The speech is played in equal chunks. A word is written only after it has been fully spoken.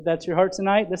If that's your heart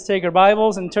tonight, let's take our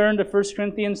Bibles and turn to 1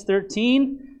 Corinthians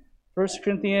 13. 1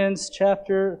 Corinthians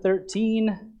chapter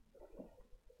 13.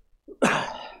 And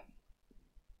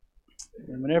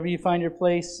whenever you find your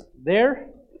place there,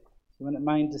 if you wouldn't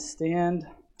mind to stand.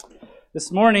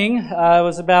 This morning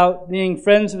was about being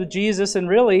friends with Jesus, and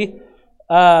really,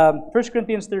 1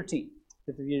 Corinthians 13,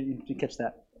 if you catch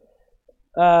that.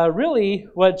 Really,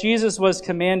 what Jesus was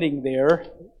commanding there,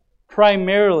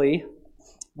 primarily,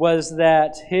 was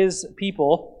that his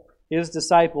people, his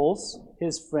disciples,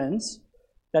 his friends,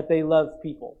 that they love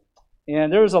people.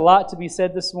 And there was a lot to be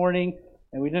said this morning,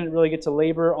 and we didn't really get to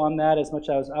labor on that as much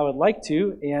as I would like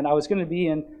to. And I was going to be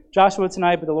in Joshua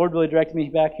tonight, but the Lord really directed me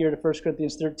back here to 1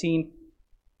 Corinthians 13.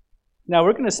 Now,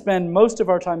 we're going to spend most of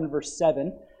our time in verse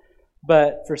 7,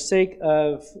 but for sake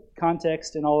of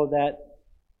context and all of that,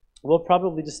 we'll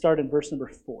probably just start in verse number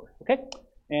 4, okay?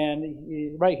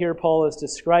 And right here, Paul is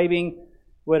describing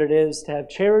what it is to have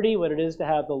charity, what it is to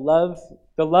have the love.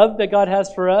 The love that God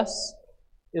has for us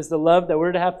is the love that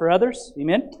we're to have for others.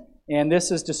 Amen? And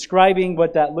this is describing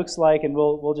what that looks like, and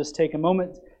we'll just take a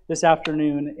moment this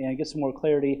afternoon and get some more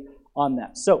clarity on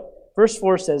that. So, verse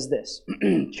 4 says this,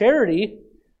 charity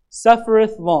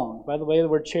suffereth long. By the way, the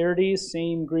word charity is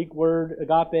same Greek word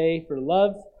agape for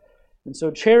love. And so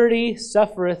charity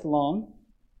suffereth long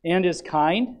and is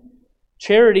kind.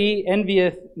 Charity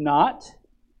envieth not.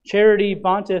 Charity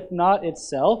vaunteth not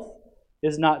itself,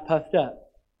 is not puffed up,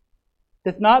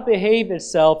 doth not behave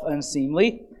itself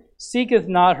unseemly, seeketh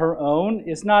not her own,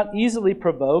 is not easily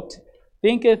provoked,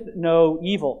 thinketh no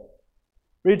evil,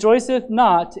 rejoiceth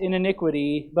not in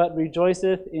iniquity, but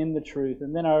rejoiceth in the truth.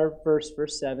 And then our verse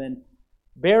 7,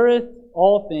 beareth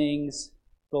all things,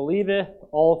 believeth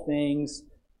all things,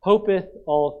 hopeth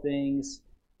all things,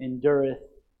 endureth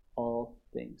all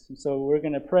things. And so we're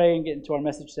going to pray and get into our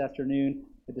message this afternoon.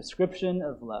 The description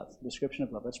of love. The description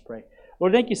of love. Let's pray.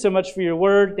 Lord, thank you so much for your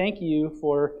word. Thank you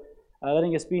for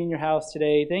letting us be in your house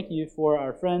today. Thank you for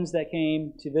our friends that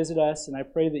came to visit us. And I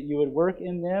pray that you would work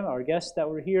in them, our guests that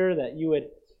were here, that you would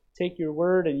take your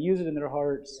word and use it in their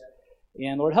hearts.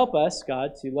 And Lord, help us, God,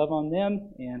 to love on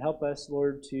them, and help us,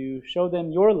 Lord, to show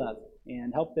them your love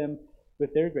and help them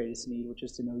with their greatest need, which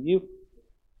is to know you.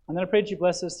 And then I pray that you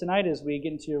bless us tonight as we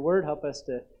get into your word. Help us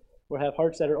to have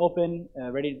hearts that are open,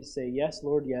 ready to say, yes,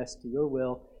 Lord, yes, to your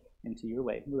will and to your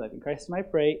way. We love you. In Christ's name I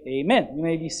pray. Amen. You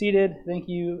may be seated. Thank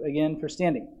you again for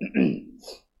standing.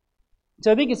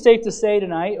 So I think it's safe to say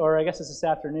tonight, or I guess it's this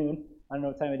afternoon, I don't know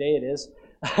what time of day it is,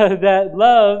 that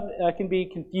love can be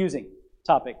a confusing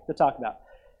topic to talk about.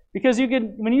 Because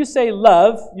when you say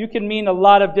love, you can mean a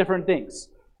lot of different things.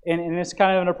 And it's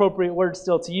kind of an appropriate word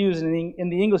still to use in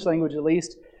the English language at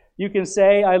least. You can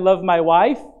say, I love my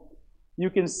wife. You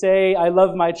can say, I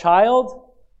love my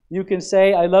child. You can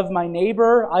say, I love my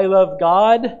neighbor. I love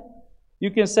God. You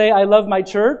can say, I love my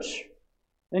church.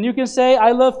 And you can say,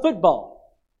 I love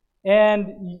football.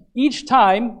 And each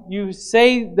time you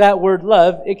say that word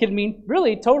love, it can mean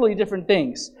really totally different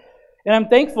things. And I'm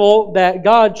thankful that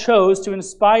God chose to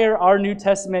inspire our New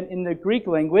Testament in the Greek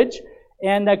language.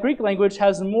 And that Greek language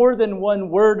has more than one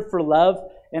word for love.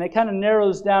 And it kind of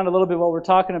narrows down a little bit what we're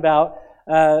talking about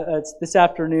this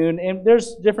afternoon. And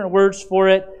there's different words for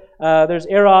it. There's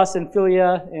eros and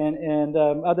philia and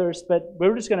others. But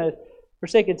we're just going to, for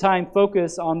sake of time,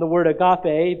 focus on the word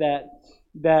agape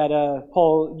that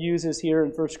Paul uses here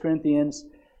in 1 Corinthians.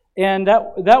 And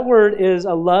that word is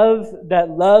a love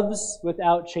that loves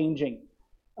without changing.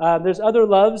 There's other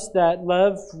loves that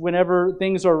love whenever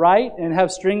things are right and have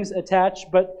strings attached,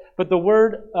 but the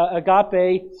word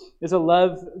agape is a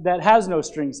love that has no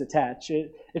strings attached.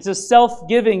 It's a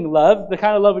self-giving love, the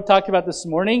kind of love we talked about this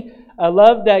morning, a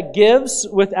love that gives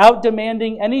without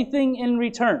demanding anything in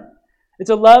return. It's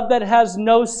a love that has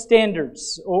no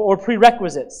standards or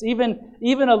prerequisites.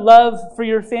 Even a love for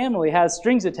your family has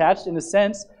strings attached in a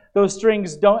sense. Those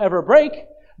strings don't ever break,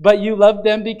 but you love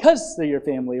them because they're your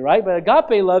family, right? But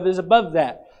agape love is above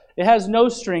that. It has no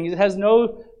strings. It has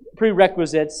no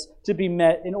prerequisites to be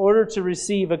met in order to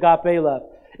receive agape love.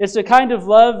 It's a kind of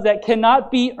love that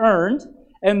cannot be earned,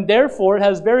 and therefore it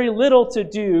has very little to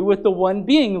do with the one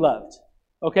being loved.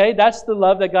 Okay? That's the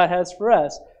love that God has for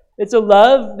us. It's a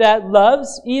love that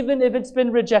loves even if it's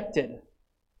been rejected.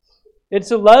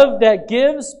 It's a love that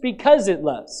gives because it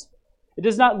loves. It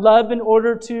does not love in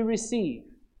order to receive.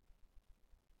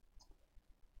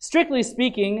 Strictly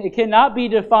speaking, it cannot be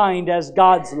defined as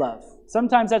God's love.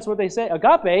 Sometimes that's what they say.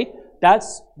 Agape,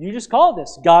 you just call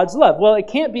this God's love. Well, it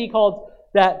can't be called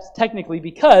that technically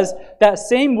because that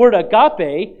same word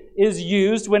agape is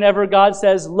used whenever God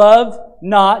says, love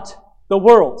not the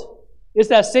world. It's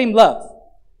that same love.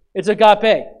 It's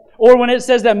agape. Or when it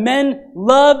says that men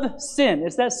love sin,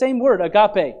 it's that same word,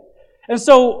 agape. And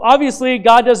so, obviously,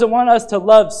 God doesn't want us to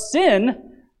love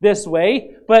sin this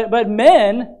way, but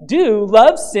men do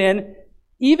love sin,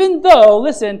 even though,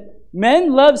 listen,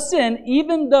 men love sin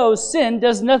even though sin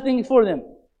does nothing for them.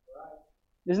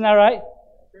 Isn't that right?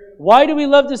 Why do we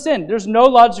love to sin? There's no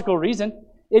logical reason.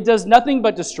 It does nothing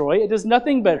but destroy. It does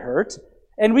nothing but hurt.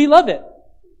 And we love it.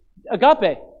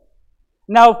 Agape.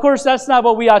 Now, of course, that's not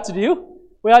what we ought to do.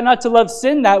 We ought not to love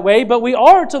sin that way, but we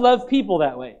are to love people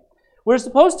that way. We're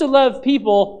supposed to love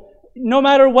people no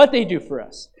matter what they do for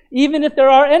us. Even if they're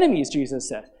our enemies, Jesus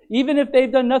said. Even if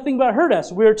they've done nothing but hurt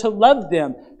us, we're to love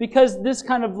them because this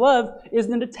kind of love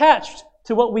isn't attached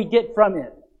to what we get from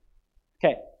it.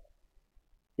 Okay.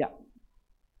 Yeah.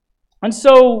 And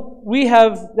so we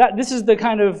have that. This is the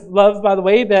kind of love, by the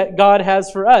way, that God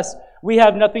has for us. We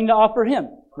have nothing to offer Him,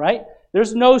 right?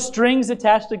 There's no strings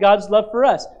attached to God's love for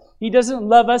us. He doesn't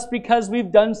love us because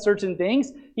we've done certain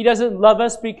things. He doesn't love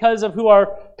us because of who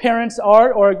our parents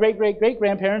are or our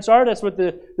great-great-great-grandparents are. That's what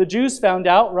the Jews found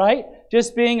out, right?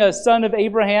 Just being a son of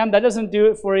Abraham, that doesn't do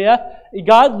it for you.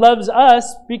 God loves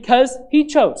us because He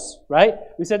chose, right?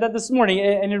 We said that this morning.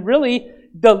 And it really,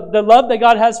 the love that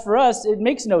God has for us, it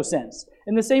makes no sense.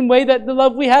 In the same way that the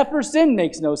love we have for sin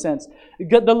makes no sense.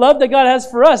 The love that God has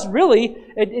for us, really,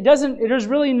 there's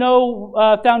really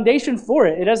no foundation for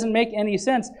it. It doesn't make any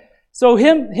sense. So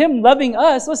Him loving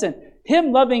us, listen,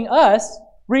 Him loving us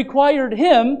required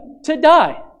Him to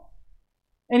die.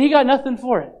 And He got nothing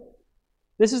for it.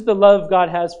 This is the love God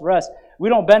has for us. We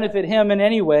don't benefit Him in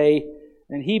any way,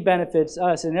 and He benefits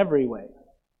us in every way.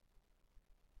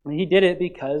 And He did it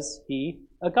because He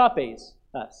agapes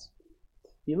us.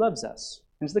 He loves us.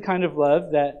 It's the kind of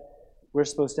love that we're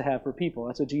supposed to have for people.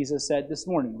 That's what Jesus said this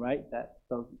morning, right? That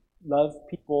love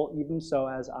people even so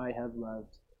as I have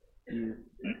loved you.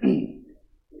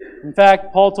 In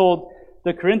fact, Paul told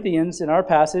the Corinthians in our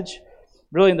passage,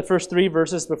 really in the first 3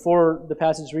 verses before the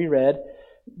passage we read,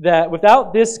 that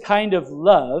without this kind of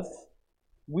love,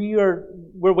 we're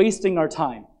wasting our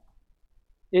time.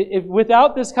 If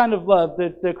without this kind of love,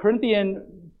 the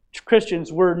Corinthian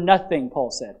Christians were nothing,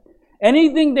 Paul said.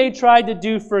 Anything they tried to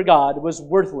do for God was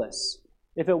worthless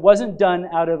if it wasn't done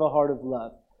out of a heart of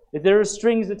love. If there were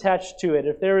strings attached to it,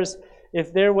 if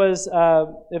they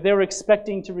were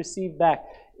expecting to receive back,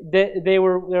 they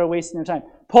were wasting their time.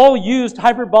 Paul used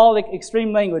hyperbolic,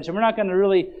 extreme language, and we're not going to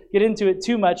really get into it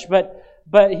too much, but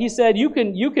he said you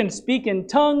can speak in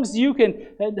tongues, you can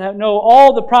know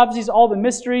all the prophecies, all the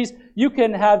mysteries, you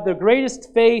can have the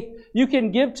greatest faith, you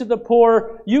can give to the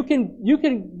poor, you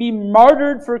can be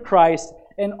martyred for Christ,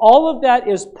 and all of that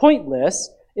is pointless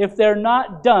if they're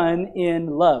not done in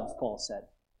love, Paul said.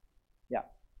 Yeah.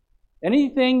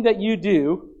 Anything that you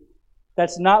do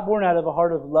that's not born out of a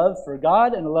heart of love for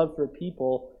God and a love for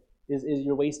people is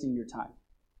you're wasting your time.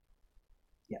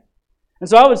 Yeah. And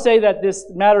so I would say that this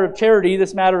matter of charity,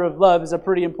 this matter of love is a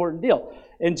pretty important deal.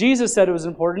 And Jesus said it was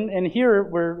important, and here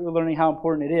we're learning how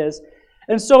important it is.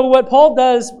 And so what Paul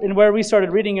does, and where we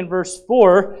started reading in verse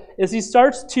 4, is he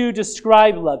starts to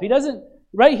describe love. He doesn't,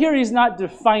 right here he's not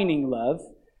defining love.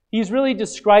 He's really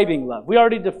describing love. We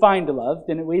already defined love,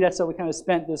 didn't we? That's what we kind of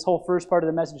spent this whole first part of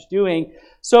the message doing.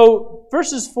 So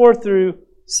verses 4 through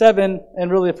 7,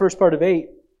 and really the first part of 8,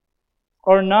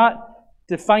 are not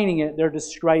defining it, they're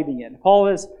describing it. Paul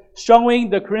is showing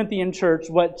the Corinthian church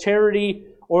what charity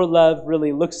or love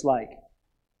really looks like.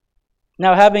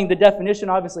 Now, having the definition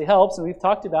obviously helps, and we've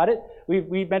talked about it.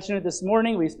 We've mentioned it this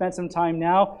morning. We've spent some time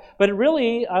now. But it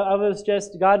really,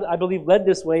 God, I believe, led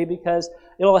this way because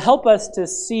it'll help us to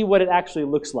see what it actually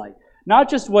looks like. Not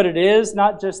just what it is,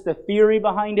 not just the theory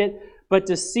behind it, but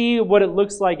to see what it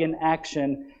looks like in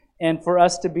action, and for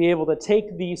us to be able to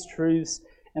take these truths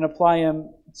and apply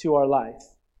them to our life.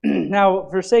 Now,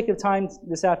 for sake of time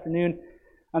this afternoon,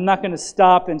 I'm not going to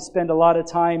stop and spend a lot of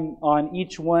time on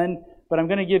each one, but I'm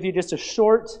going to give you just a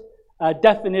short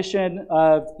definition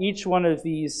of each one of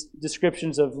these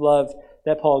descriptions of love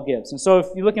that Paul gives. And so if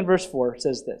you look in verse 4, it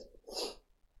says this.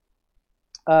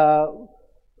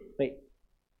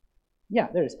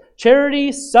 There it is.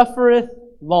 Charity suffereth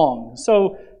long.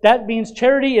 So that means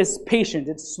charity is patient.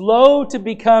 It's slow to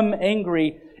become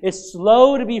angry. It's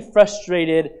slow to be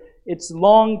frustrated. It's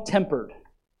long-tempered.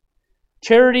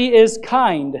 Charity is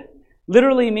kind.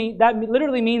 That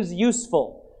literally means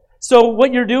useful. So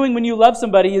what you're doing when you love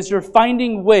somebody is you're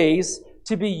finding ways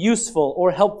to be useful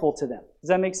or helpful to them. Does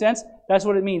that make sense? That's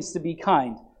what it means to be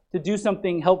kind, to do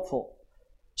something helpful.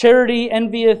 Charity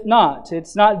envieth not.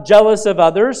 It's not jealous of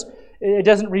others. It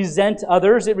doesn't resent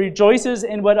others. It rejoices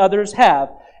in what others have.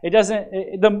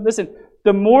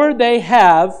 The more they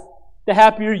have, the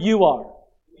happier you are.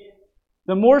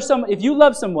 If you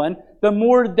love someone, the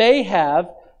more they have,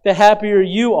 the happier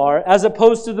you are, as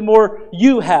opposed to the more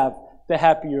you have, the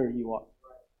happier you are.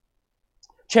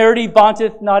 Charity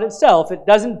vaunteth not itself. It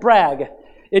doesn't brag.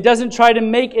 It doesn't try to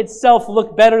make itself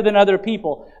look better than other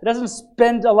people. It doesn't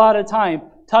spend a lot of time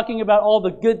talking about all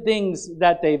the good things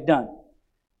that they've done.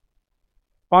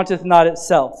 Vaunteth not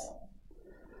itself.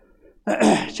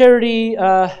 Charity,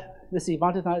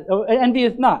 vaunteth not,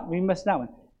 envieth not. We missed that one.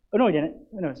 Oh, no, we didn't.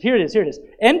 No, here it is.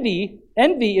 Envy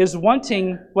is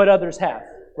wanting what others have,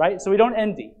 right? So we don't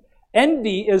envy.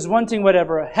 Envy is wanting what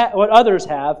others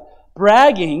have.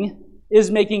 Bragging is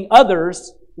making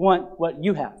others want what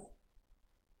you have.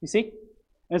 You see?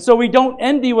 And so we don't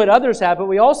envy what others have, but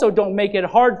we also don't make it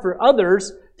hard for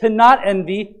others to not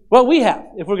envy what we have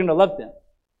if we're going to love them.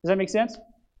 Does that make sense?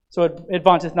 So it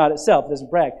vaunteth not itself. It doesn't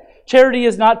brag. Charity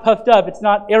is not puffed up. It's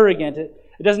not arrogant.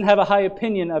 It doesn't have a high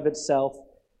opinion of itself.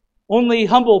 Only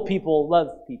humble people love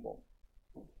people.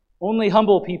 Only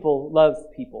humble people love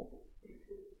people.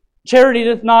 Charity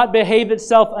doth not behave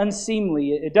itself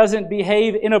unseemly. It doesn't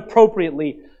behave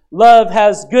inappropriately. Love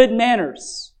has good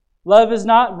manners. Love is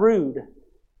not rude.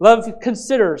 Love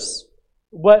considers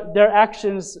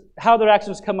how their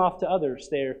actions come off to others.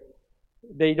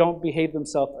 They don't behave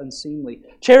themselves unseemly.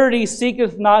 Charity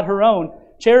seeketh not her own.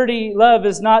 Charity, love,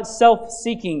 is not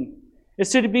self-seeking.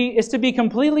 It's to be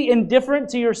completely indifferent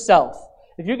to yourself.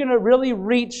 If you're going to really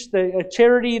reach the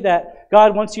charity that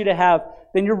God wants you to have,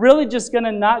 then you're really just going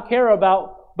to not care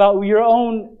about your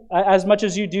own as much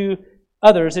as you do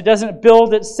others. It doesn't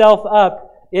build itself up.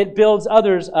 It builds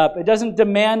others up. It doesn't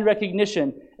demand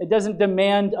recognition. It doesn't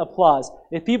demand applause.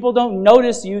 If people don't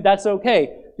notice you, that's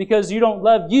okay. Because you don't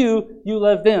love you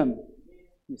love them.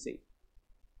 You see.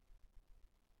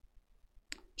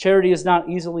 Charity is not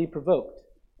easily provoked.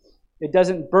 It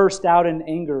doesn't burst out in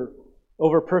anger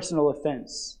over personal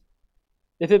offense.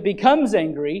 If it becomes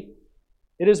angry,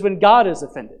 it is when God is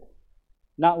offended,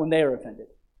 not when they are offended.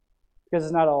 Because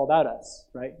it's not all about us,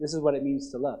 right? This is what it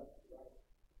means to love.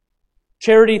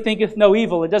 Charity thinketh no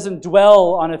evil. It doesn't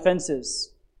dwell on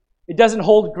offenses. It doesn't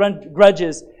hold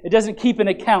grudges. It doesn't keep an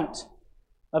account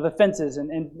of offenses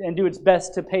and do its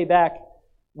best to pay back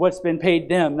what's been paid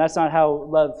them. That's not how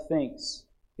love thinks.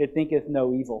 It thinketh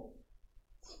no evil.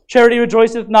 Charity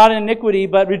rejoiceth not in iniquity,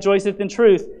 but rejoiceth in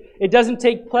truth. It doesn't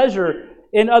take pleasure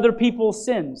in other people's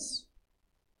sins.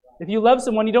 If you love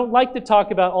someone, you don't like to talk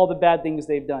about all the bad things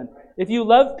they've done. If you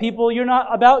love people, you're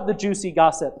not about the juicy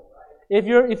gossip. If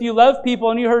you love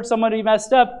people and you heard somebody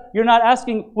messed up, you're not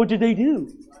asking, what did they do?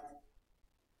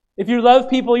 If you love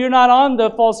people, you're not on the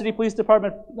Falls City Police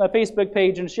Department Facebook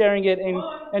page and sharing it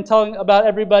and telling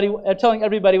everybody what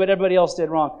everybody else did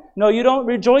wrong. No, you don't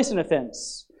rejoice in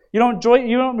offense. You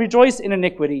don't rejoice in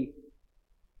iniquity.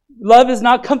 Love is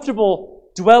not comfortable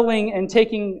dwelling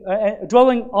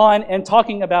on and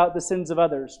talking about the sins of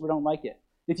others. We don't like it.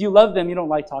 If you love them, you don't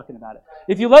like talking about it.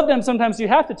 If you love them, sometimes you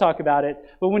have to talk about it.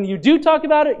 But when you do talk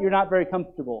about it, you're not very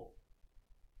comfortable.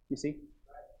 You see?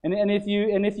 And if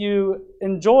you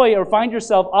enjoy or find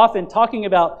yourself often talking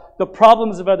about the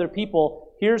problems of other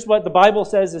people, here's what the Bible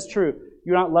says is true.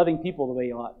 You're not loving people the way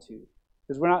you ought to.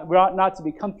 Because we're not to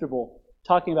be comfortable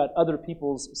talking about other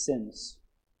people's sins.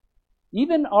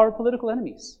 Even our political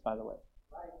enemies, by the way.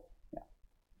 Yeah.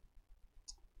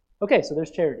 Okay, so there's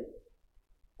charity.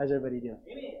 How's everybody doing?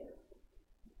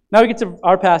 Now we get to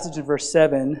our passage in verse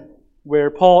 7, where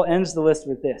Paul ends the list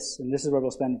with this. And this is where we'll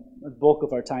spend the bulk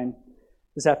of our time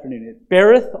this afternoon. It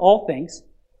beareth all things,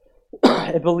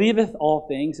 it believeth all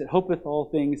things, it hopeth all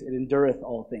things, it endureth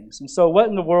all things. And so what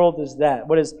in the world is that?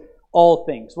 What is all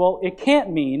things? Well, it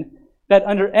can't mean that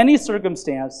under any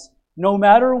circumstance, no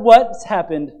matter what's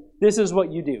happened, this is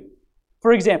what you do.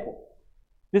 For example,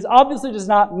 this obviously does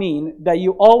not mean that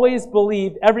you always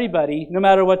believe everybody no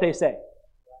matter what they say.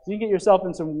 So you get yourself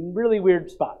in some really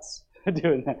weird spots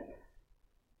doing that.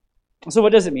 So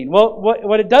what does it mean? Well,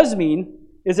 what it does mean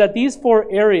is that these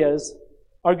four areas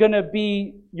are going to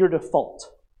be your default,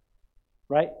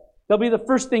 right? They'll be the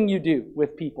first thing you do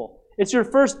with people. It's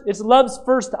love's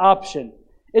first option.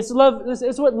 It's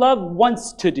what love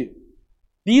wants to do.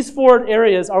 These four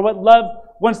areas are what love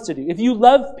wants to do. If you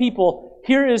love people,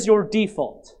 here is your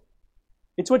default.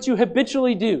 It's what you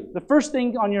habitually do, the first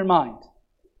thing on your mind.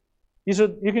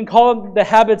 You can call them the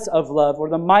habits of love or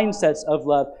the mindsets of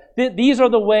love. These are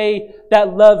the way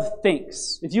that love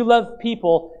thinks. If you love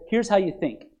people, here's how you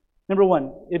think. Number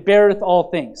one, it beareth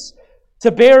all things.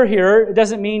 To bear here, it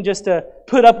doesn't mean just to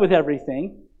put up with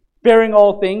everything. Bearing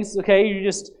all things, okay, you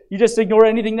just ignore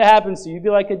anything that happens to you. You'd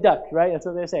be like a duck, right? That's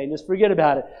what they say. Just forget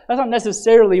about it. That's not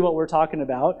necessarily what we're talking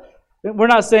about. We're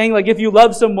not saying like if you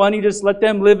love someone, you just let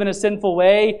them live in a sinful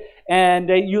way and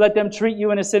you let them treat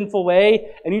you in a sinful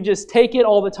way and you just take it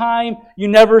all the time. You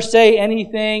never say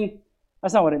anything.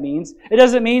 That's not what it means. It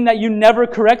doesn't mean that you never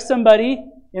correct somebody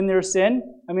in their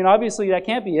sin. I mean, obviously that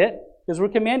can't be it because we're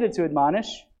commanded to admonish.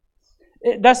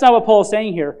 That's not what Paul is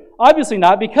saying here. Obviously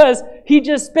not, because he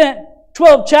just spent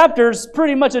 12 chapters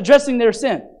pretty much addressing their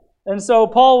sin. And so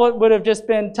Paul would have just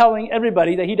been telling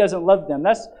everybody that he doesn't love them.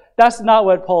 That's not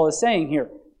what Paul is saying here.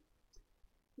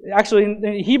 Actually,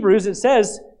 in Hebrews it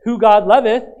says, who God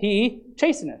loveth, he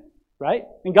chasteneth, right?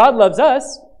 And God loves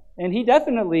us, and he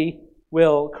definitely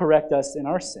will correct us in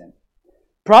our sin.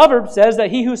 Proverbs says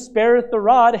that he who spareth the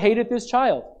rod hateth his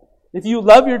child. If you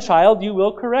love your child, you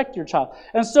will correct your child.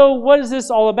 And so what is this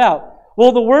all about?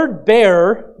 Well, the word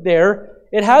bear there,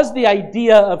 it has the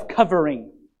idea of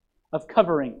covering. Of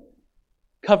covering.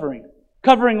 Covering.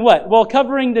 Covering what? Well,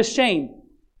 covering the shame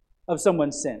of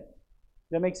someone's sin.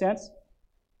 Does that make sense?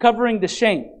 Covering the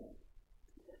shame.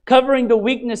 Covering the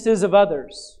weaknesses of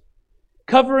others.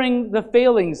 Covering the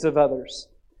failings of others.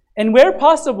 And where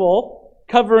possible,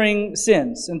 covering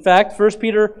sins. In fact, 1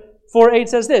 Peter 4:8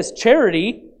 says this,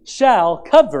 charity shall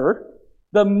cover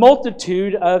the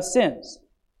multitude of sins.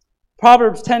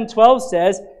 Proverbs 10:12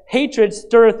 says, hatred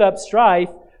stirreth up strife,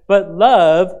 but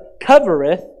love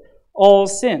covereth all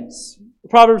sins.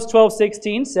 Proverbs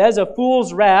 12:16 says, a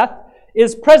fool's wrath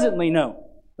is presently known.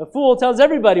 The fool tells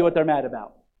everybody what they're mad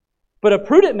about. But a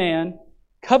prudent man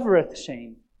covereth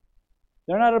shame.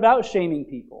 They're not about shaming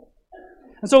people.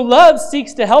 And so love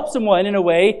seeks to help someone in a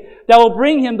way that will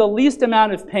bring him the least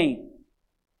amount of pain.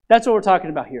 That's what we're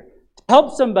talking about here. To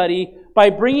help somebody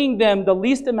by bringing them the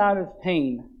least amount of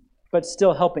pain, but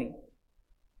still helping.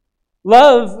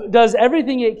 Love does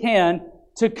everything it can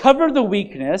to cover the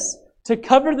weakness, to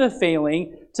cover the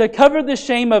failing, to cover the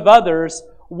shame of others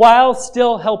while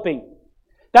still helping.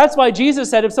 That's why Jesus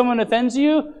said if someone offends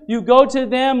you, you go to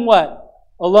them what?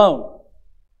 Alone.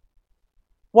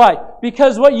 Why?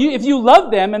 Because if you love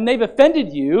them and they've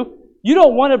offended you, you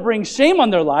don't want to bring shame on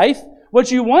their life. What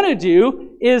you want to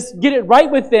do is get it right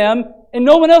with them and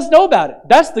no one else know about it.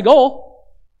 That's the goal.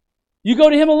 You go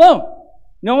to him alone.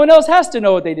 No one else has to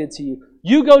know what they did to you.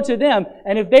 You go to them,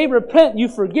 and if they repent, you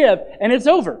forgive, and it's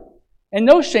over. And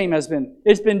no shame it's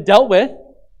been dealt with.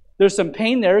 There's some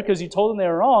pain there because you told them they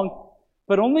were wrong,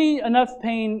 but only enough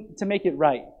pain to make it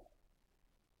right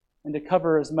and to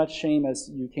cover as much shame as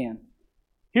you can.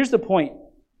 Here's the point.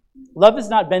 Love is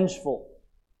not vengeful.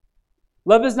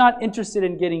 Love is not interested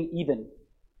in getting even.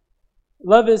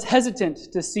 Love is hesitant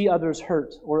to see others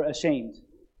hurt or ashamed.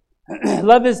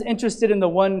 Love is interested in the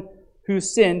one who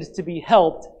sinned to be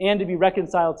helped and to be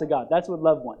reconciled to God. That's what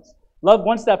love wants. Love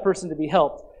wants that person to be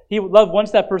helped. Love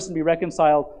wants that person to be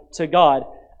reconciled to God,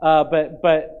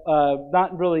 but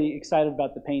not really excited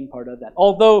about the pain part of that.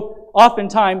 Although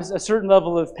oftentimes a certain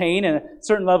level of pain and a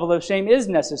certain level of shame is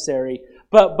necessary.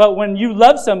 But when you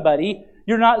love somebody,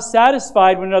 you're not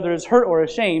satisfied when another is hurt or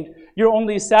ashamed. You're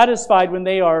only satisfied when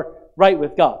they are right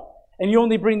with God. And you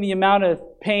only bring the amount of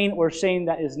pain or shame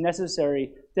that is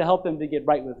necessary to help them to get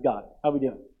right with God. How we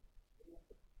doing?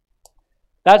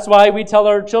 That's why we tell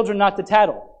our children not to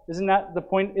tattle. Isn't that the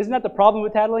point? Isn't that the problem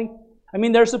with tattling? I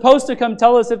mean, they're supposed to come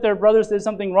tell us if their brothers did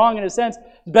something wrong in a sense.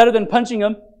 It's better than punching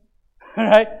them.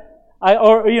 Right?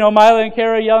 Mila and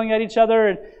Kara yelling at each other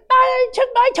and, I took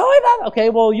my toy back. Okay,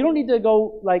 well, you don't need to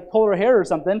go pull her hair or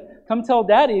something. Come tell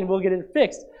Daddy and we'll get it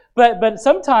fixed. But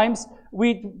sometimes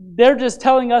they're just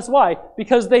telling us why.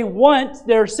 Because they want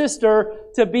their sister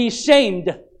to be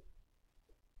shamed.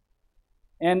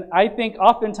 And I think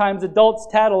oftentimes adults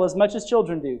tattle as much as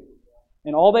children do.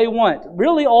 And all they want,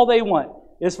 really all they want,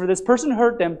 is for this person who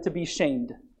hurt them to be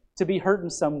shamed, to be hurt in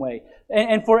some way.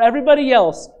 And for everybody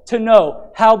else to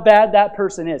know how bad that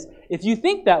person is. If you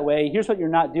think that way, here's what you're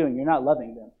not doing. You're not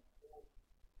loving them.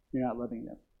 You're not loving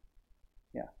them.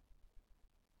 Yeah.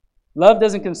 Love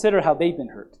doesn't consider how they've been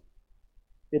hurt.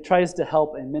 It tries to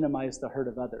help and minimize the hurt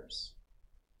of others.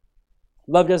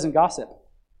 Love doesn't gossip.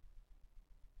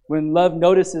 When love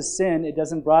notices sin, it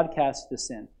doesn't broadcast the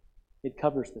sin. It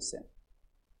covers the sin.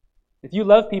 If you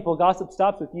love people, gossip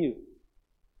stops with you.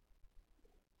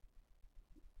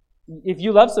 If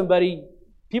you love somebody,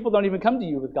 people don't even come to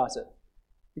you with gossip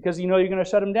because you know you're going to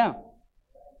shut them down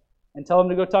and tell them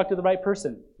to go talk to the right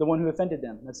person, the one who offended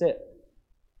them. That's it.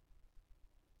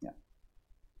 Yeah.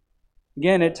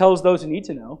 Again, it tells those who need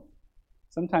to know.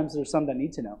 Sometimes there's some that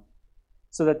need to know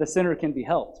so that the sinner can be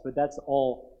helped, but that's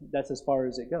as far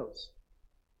as it goes.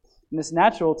 And it's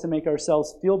natural to make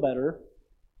ourselves feel better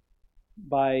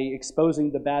by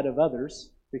exposing the bad of others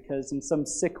because in some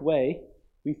sick way,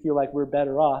 we feel like we're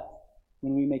better off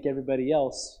when we make everybody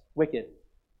else wicked.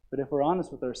 But if we're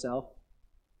honest with ourselves,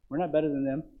 we're not better than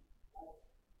them.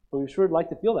 But we sure like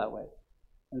to feel that way.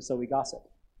 And so we gossip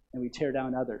and we tear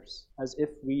down others as if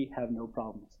we have no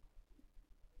problems.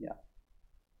 Yeah.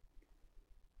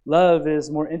 Love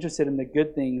is more interested in the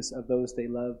good things of those they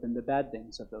love than the bad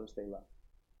things of those they love.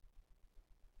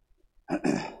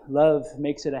 Love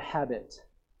makes it a habit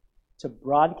to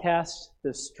broadcast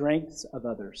the strengths of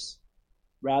others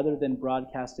rather than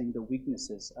broadcasting the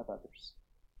weaknesses of others.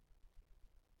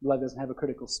 Love doesn't have a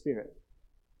critical spirit.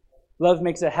 Love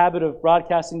makes a habit of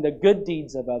broadcasting the good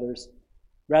deeds of others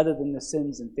rather than the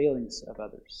sins and failings of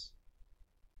others.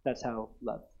 That's how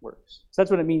love works. So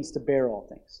that's what it means to bear all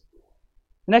things.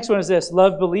 The next one is this: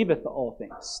 love believeth all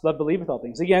things. Love believeth all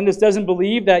things. Again, this doesn't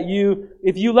believe that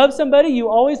if you love somebody, you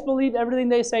always believe everything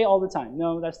they say all the time.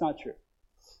 No, that's not true.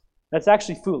 That's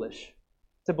actually foolish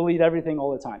to believe everything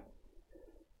all the time.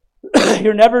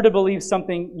 You're never to believe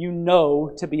something you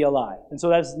know to be a lie. And so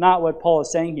that's not what Paul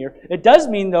is saying here. It does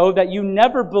mean, though, that you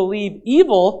never believe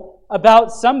evil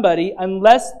about somebody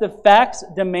unless the facts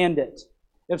demand it.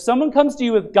 If someone comes to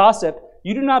you with gossip,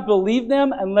 you do not believe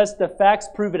them unless the facts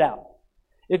prove it out.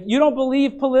 If you don't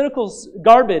believe political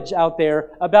garbage out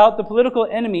there about the political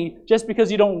enemy just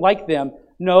because you don't like them,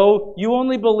 no, you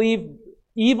only believe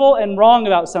evil and wrong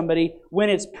about somebody when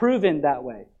it's proven that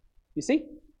way. You see?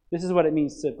 This is what it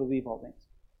means to believe all things.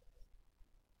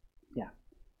 Yeah.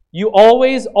 You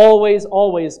always, always,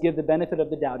 always give the benefit of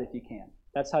the doubt if you can.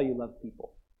 That's how you love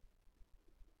people.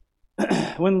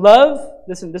 When love,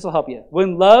 listen, this will help you.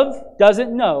 When love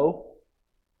doesn't know,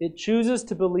 it chooses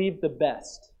to believe the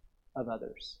best of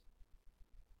others.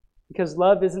 Because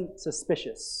love isn't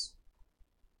suspicious.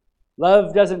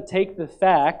 Love doesn't take the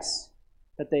facts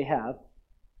that they have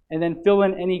and then fill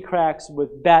in any cracks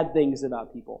with bad things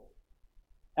about people.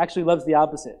 Actually loves the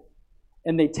opposite.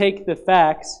 And they take the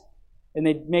facts and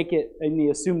they make it and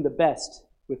they assume the best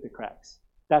with the cracks.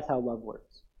 That's how love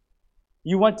works.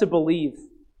 You want to believe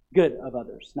good of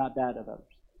others, not bad of others.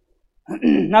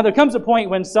 Now there comes a point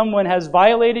when someone has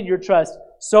violated your trust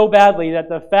so badly that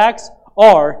the facts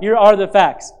here are the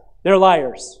facts. They're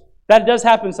liars. That does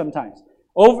happen sometimes.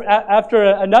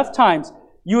 After enough times,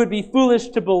 you would be foolish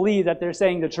to believe that they're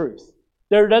saying the truth.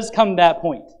 There does come that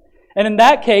point. And in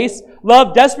that case,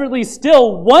 love desperately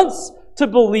still wants to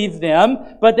believe them,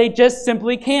 but they just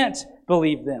simply can't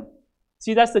believe them.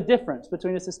 See, that's the difference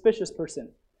between a suspicious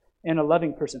person and a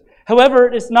loving person.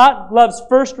 However, it's not love's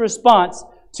first response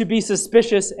to be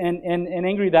suspicious and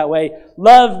angry that way.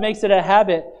 Love makes it a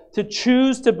habit to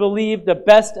choose to believe the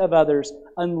best of others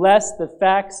unless the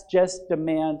facts just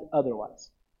demand otherwise.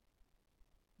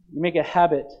 You make a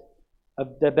habit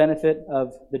of the benefit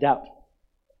of the doubt.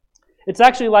 It's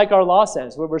actually like our law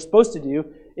says. What we're supposed to do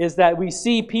is that we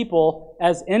see people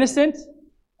as innocent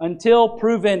until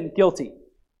proven guilty.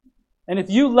 And if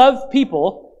you love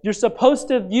people, you're supposed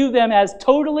to view them as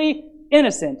totally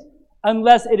innocent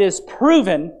unless it is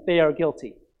proven they are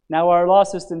guilty. Now, our law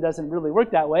system doesn't really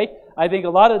work that way. I think a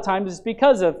lot of times it's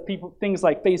because of things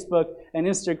like Facebook and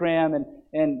Instagram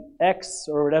and X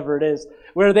or whatever it is,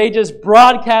 where they just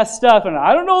broadcast stuff, and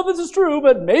I don't know if this is true,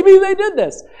 but maybe they did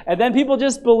this. And then people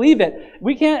just believe it.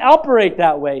 We can't operate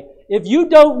that way. If you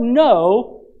don't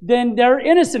know, then they're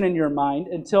innocent in your mind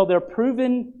until they're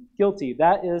proven guilty.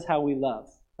 That is how we love.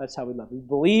 That's how we love. We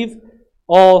believe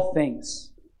all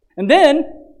things. And then,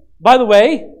 by the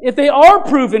way, if they are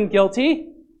proven guilty,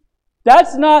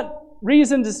 that's not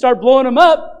reason to start blowing them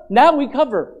up. Now we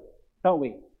cover, don't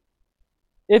we?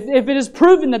 If it is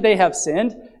proven that they have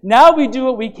sinned, now we do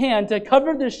what we can to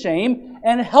cover the shame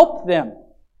and help them.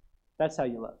 That's how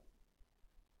you love.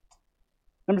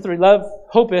 Number 3, love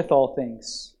hopeth all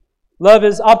things. Love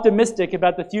is optimistic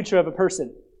about the future of a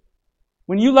person.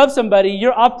 When you love somebody,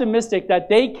 you're optimistic that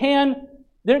they can,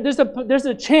 there's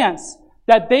a chance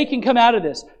that they can come out of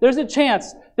this. There's a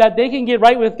chance that they can get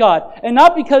right with God. And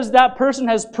not because that person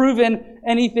has proven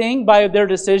anything by their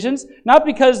decisions, not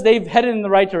because they've headed in the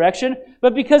right direction,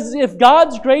 but because if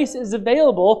God's grace is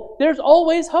available, there's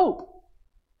always hope.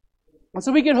 And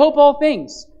so we can hope all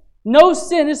things. No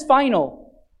sin is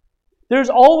final. There's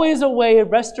always a way of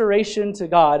restoration to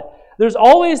God. There's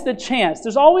always the chance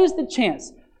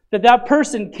that that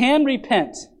person can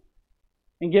repent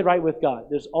and get right with God.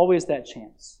 There's always that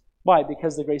chance. Why?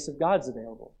 Because the grace of God's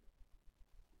available.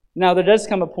 Now, there does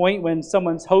come a point when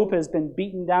someone's hope has been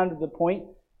beaten down to the point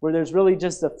where there's really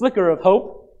just a flicker of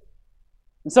hope.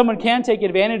 And someone can take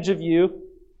advantage of you.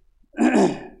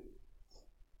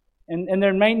 and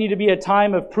there might need to be a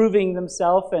time of proving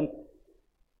themselves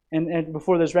and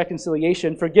before there's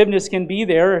reconciliation. Forgiveness can be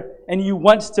there, and you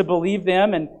want to believe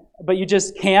them, and but you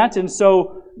just can't, and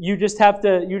so you just have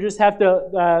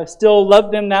to still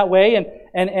love them that way,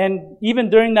 and even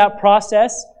during that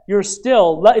process, you're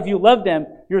still, if you love them,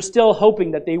 you're still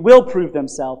hoping that they will prove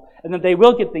themselves, and that they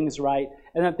will get things right,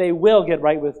 and that they will get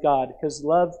right with God. Because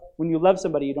when you love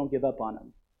somebody, you don't give up on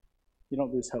them. You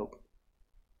don't lose hope.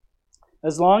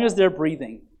 As long as they're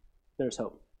breathing, there's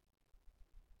hope.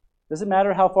 Doesn't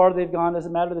matter how far they've gone,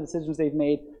 doesn't matter the decisions they've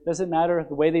made, doesn't matter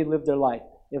the way they live their life.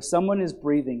 If someone is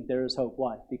breathing, there is hope.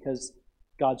 Why? Because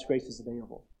God's grace is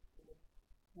available.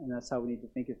 And that's how we need to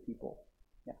think of people.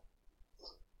 Yeah.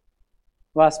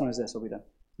 Last one is this, we'll be done.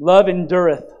 Love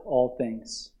endureth all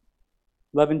things.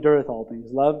 Love endureth all things.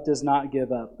 Love does not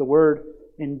give up. The word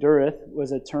endureth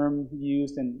was a term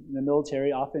used in the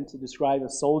military often to describe a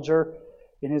soldier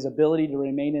in his ability to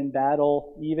remain in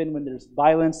battle even when there's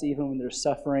violence, even when there's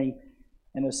suffering.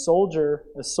 And a soldier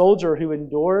who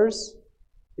endures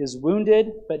is wounded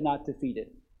but not defeated.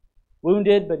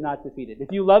 Wounded but not defeated. If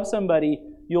you love somebody,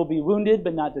 you'll be wounded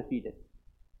but not defeated.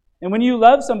 And when you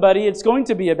love somebody, it's going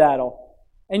to be a battle.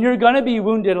 And you're going to be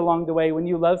wounded along the way when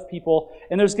you love people.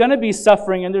 And there's going to be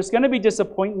suffering, and there's going to be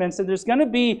disappointments, and there's going to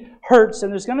be hurts,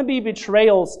 and there's going to be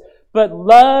betrayals. But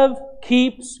love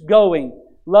keeps going.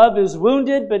 Love is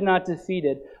wounded but not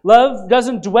defeated. Love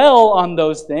doesn't dwell on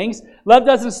those things. Love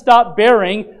doesn't stop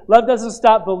bearing. Love doesn't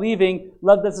stop believing.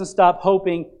 Love doesn't stop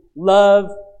hoping.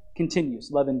 Love continues.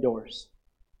 Love endures.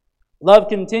 Love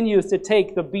continues to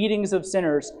take the beatings of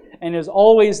sinners and is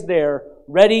always there,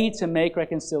 ready to make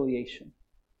reconciliation.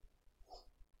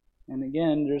 And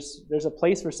again, there's a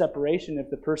place for separation if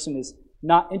the person is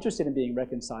not interested in being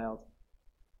reconciled.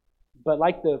 But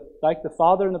like the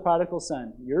father and the prodigal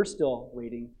son, you're still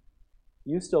waiting.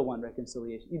 You still want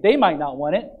reconciliation. They might not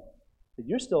want it, but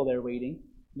you're still there waiting.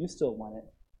 You still want it.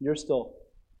 You're still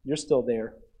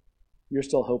there. You're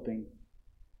still hoping.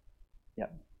 Yeah.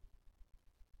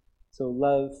 So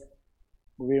love,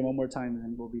 we'll read it one more time and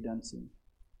then we'll be done soon.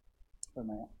 Where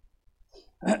am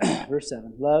I at? Verse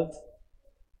 7. Love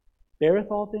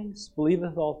beareth all things,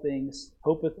 believeth all things,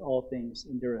 hopeth all things,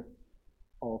 endureth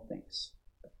all things.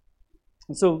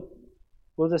 And so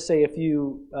we'll just say a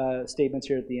few statements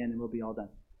here at the end and we'll be all done.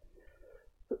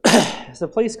 It's a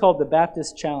place called the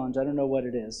Baptist Challenge. I don't know what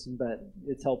it is, but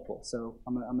it's helpful. So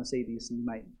I'm going to say these and you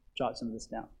might jot some of this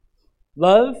down.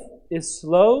 Love is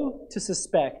slow to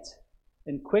suspect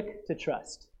and quick to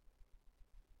trust.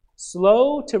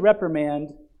 Slow to reprimand,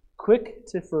 quick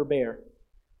to forbear.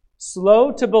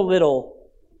 Slow to belittle,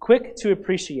 quick to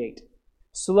appreciate.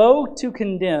 Slow to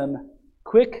condemn,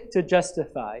 quick to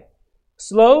justify.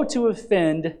 Slow to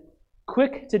offend,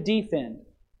 quick to defend.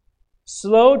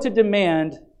 Slow to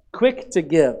demand, quick to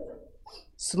give.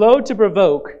 Slow to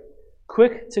provoke,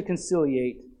 quick to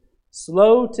conciliate.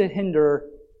 Slow to hinder,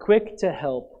 quick to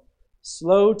help.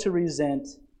 Slow to resent,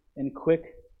 and quick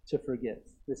to forgive.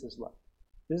 This is love.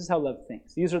 This is how love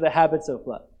thinks. These are the habits of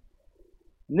love.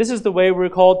 And this is the way we're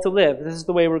called to live. This is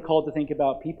the way we're called to think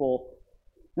about people.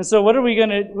 And so what are we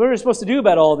supposed to do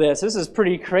about all this? This is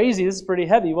pretty crazy. This is pretty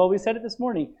heavy. Well, we said it this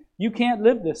morning. You can't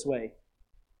live this way.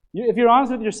 If you're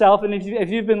honest with yourself, and if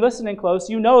you've been listening close,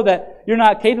 you know that you're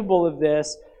not capable of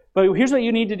this. But here's what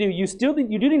you need to do. You do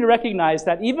need to recognize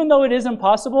that even though it is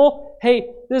impossible,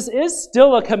 hey, this is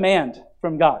still a command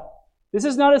from God. This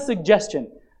is not a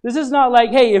suggestion. This is not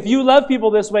like, hey, if you love people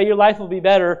this way, your life will be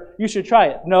better. You should try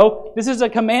it. No, this is a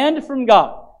command from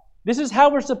God. This is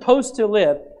how we're supposed to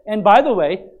live. And by the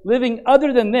way, living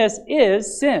other than this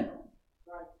is sin.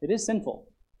 It is sinful.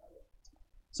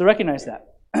 So recognize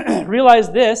that.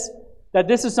 Realize this, that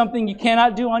this is something you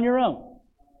cannot do on your own.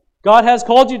 God has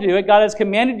called you to do it. God has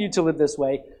commanded you to live this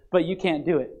way, but you can't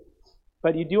do it.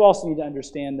 But you do also need to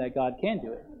understand that God can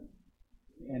do it.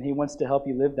 And He wants to help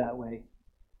you live that way.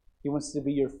 He wants to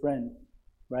be your friend,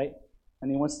 right? And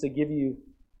He wants to give you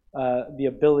the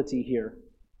ability here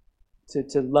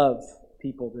to love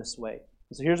people this way.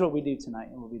 So here's what we do tonight,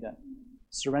 and we'll be done.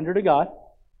 Surrender to God.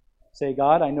 Say,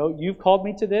 God, I know You've called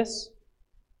me to this,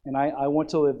 and I want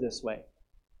to live this way.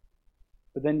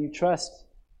 But then you trust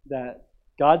that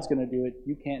God's going to do it.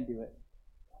 You can't do it.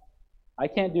 I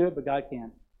can't do it, but God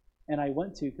can. And I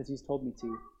want to because He's told me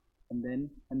to.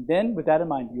 And then with that in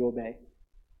mind, you obey.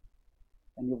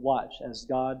 And you'll watch as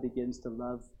God begins to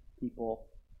love people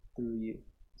through you.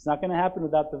 It's not going to happen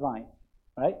without the vine,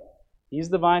 right? He's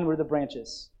the vine, we're the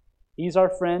branches. He's our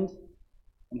friend,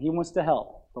 and He wants to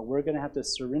help. But we're going to have to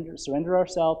surrender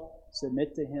ourselves,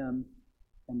 submit to Him,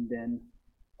 and then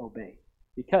obey.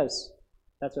 Because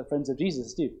that's what friends of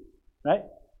Jesus do, right?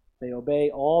 They obey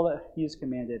all that He has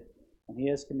commanded, and He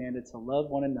has commanded to love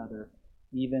one another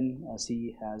even as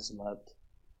He has loved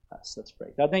us. Let's pray.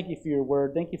 God, thank you for your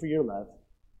word. Thank you for your love.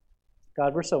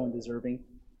 God, we're so undeserving.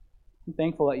 I'm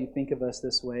thankful that you think of us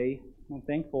this way. I'm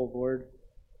thankful, Lord,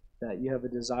 that you have a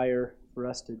desire for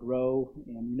us to grow,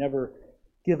 and you never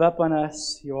give up on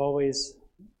us. You always,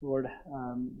 Lord,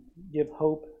 give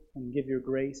hope and give your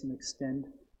grace and extend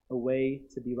a way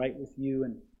to be right with you.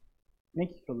 And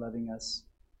thank you for loving us,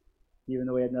 even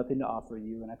though we had nothing to offer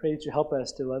you. And I pray that you help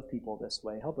us to love people this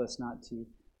way. Help us not to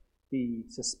be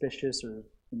suspicious or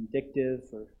vindictive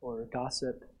or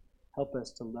gossip. Help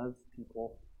us to love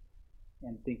people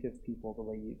and think of people the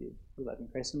way you do. We love you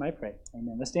in Christ, and I pray.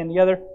 Amen. Let's stand together.